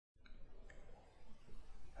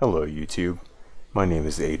Hello YouTube, my name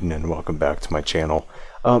is Aiden and welcome back to my channel.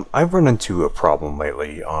 I've run into a problem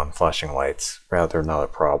lately on flashing lights. Rather not a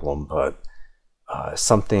problem, but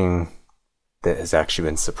something that has actually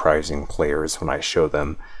been surprising players when I show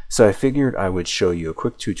them. So I figured I would show you a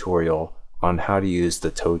quick tutorial on how to use the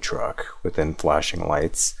tow truck within Flashing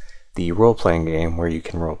Lights, the role-playing game where you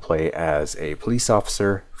can role-play as a police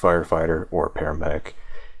officer, firefighter, or paramedic.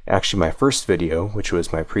 Actually, my first video, which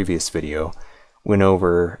was my previous video, went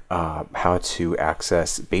over how to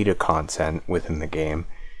access beta content within the game.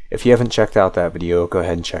 If you haven't checked out that video, go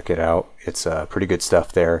ahead and check it out. It's pretty good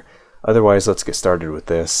stuff there. Otherwise, let's get started with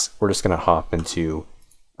this. We're just going to hop into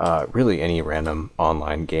really any random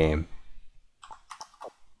online game.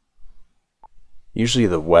 Usually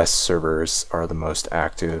the West servers are the most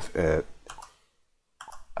active at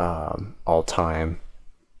all time.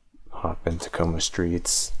 Hop into Tacoma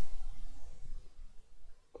Streets.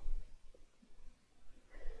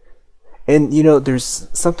 And you know, there's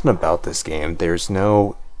something about this game. There's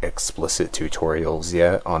no explicit tutorials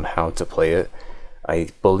yet on how to play it. I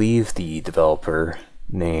believe the developer,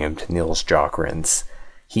 named Nils Jakrins,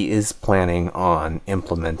 he is planning on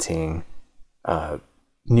implementing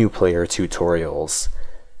new player tutorials.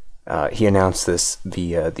 He announced this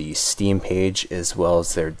via the Steam page as well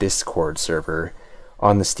as their Discord server.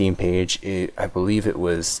 On the Steam page, I believe it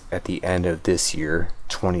was at the end of this year,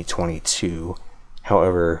 2022.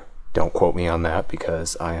 However, don't quote me on that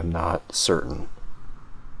because I am not certain.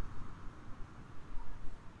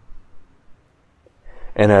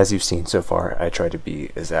 And as you've seen so far, I try to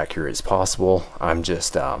be as accurate as possible. I'm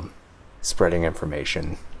just spreading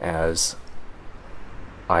information as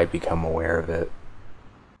I become aware of it.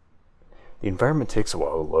 The environment takes a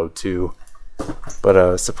while to load too,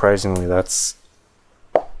 but surprisingly that's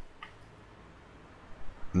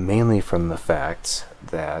mainly from the fact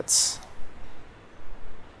that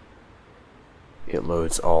it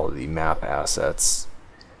loads all of the map assets.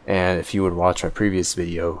 And if you would watch my previous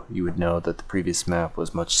video, you would know that the previous map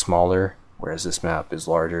was much smaller, whereas this map is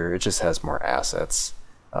larger. It just has more assets,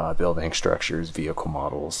 building structures, vehicle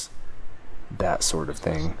models, that sort of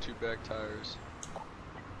thing. 2 back tires.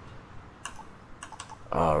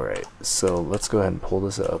 Alright, so let's go ahead and pull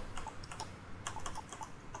this up.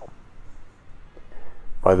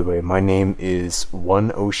 By the way, my name is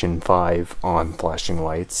OneOcean5 on Flashing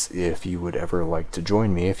Lights. If you would ever like to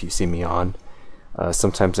join me, if you see me on.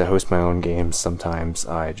 Sometimes I host my own games, sometimes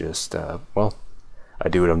I just, well, I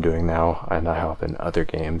do what I'm doing now, and I hop in other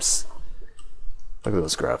games. Look at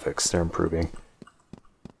those graphics, they're improving.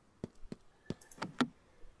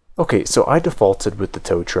 Okay, so I defaulted with the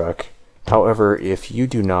tow truck. However, if you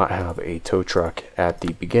do not have a tow truck at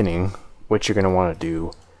the beginning, what you're going to want to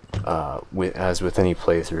do, as with any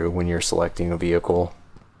playthrough, when you're selecting a vehicle,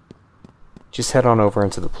 just head on over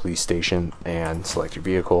into the police station and select your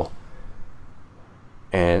vehicle.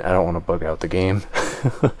 And I don't want to bug out the game,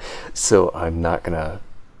 so I'm not going to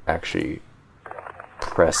actually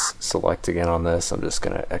press select again on this. I'm just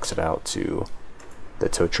going to exit out to the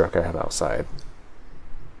tow truck I have outside.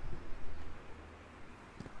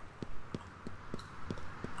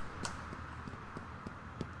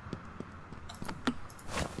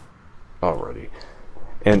 Alrighty.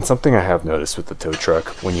 And something I have noticed with the tow truck,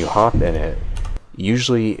 when you hop in it,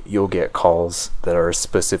 usually you'll get calls that are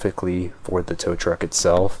specifically for the tow truck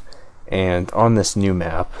itself. And on this new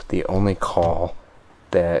map, the only call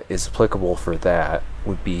that is applicable for that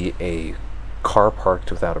would be a car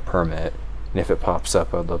parked without a permit. And if it pops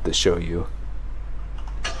up, I'd love to show you.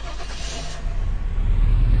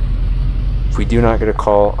 If we do not get a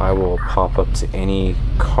call, I will pop up to any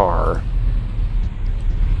car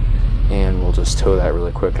and we'll just tow that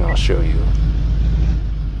really quick and I'll show you.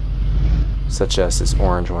 Such as this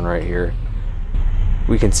orange one right here.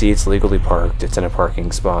 We can see it's legally parked, it's in a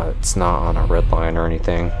parking spot, it's not on a red line or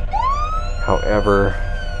anything. However,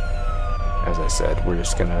 as I said, we're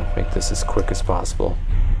just gonna make this as quick as possible.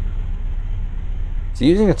 So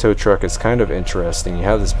using a tow truck is kind of interesting. You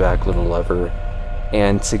have this back little lever,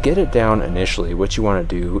 and to get it down initially, what you want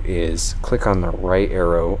to do is click on the right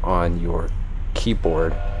arrow on your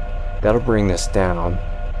keyboard. That'll bring this down,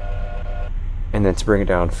 and then to bring it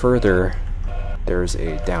down further, there's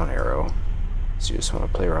a down arrow. So you just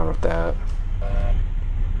want to play around with that.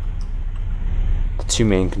 The two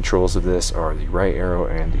main controls of this are the right arrow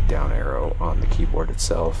and the down arrow on the keyboard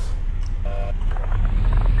itself.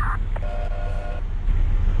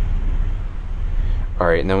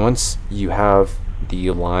 Alright, and then once you have the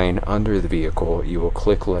line under the vehicle, you will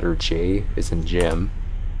click letter J as in Jim,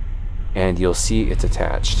 and you'll see it's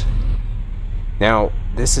attached. Now,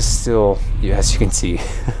 this is still, as you can see,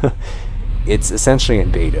 It's essentially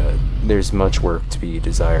in beta. There's much work to be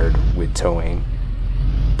desired with towing,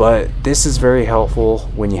 but this is very helpful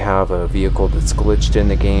when you have a vehicle that's glitched in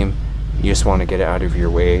the game. You just want to get it out of your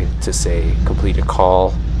way to, say, complete a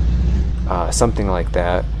call, something like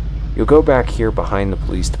that. You'll go back here behind the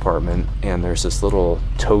police department, and there's this little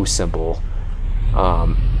tow symbol.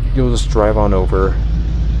 You'll just drive on over.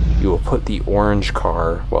 You will put the orange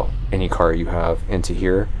car, well, any car you have, into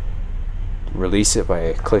here. Release it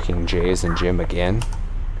by clicking J as in Jim again,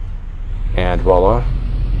 and voila,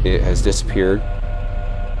 it has disappeared,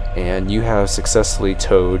 and you have successfully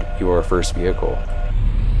towed your first vehicle.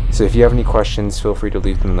 So if you have any questions, feel free to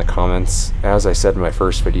leave them in the comments. As I said in my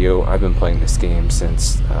first video, I've been playing this game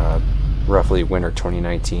since roughly winter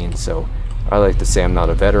 2019, so I like to say I'm not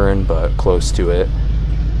a veteran, but close to it.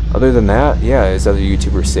 Other than that, yeah, as other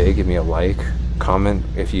YouTubers say, give me a like, comment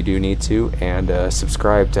if you do need to, and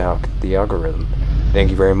subscribe to Hack the Algorithm. Thank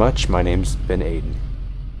you very much. My name's been Aiden.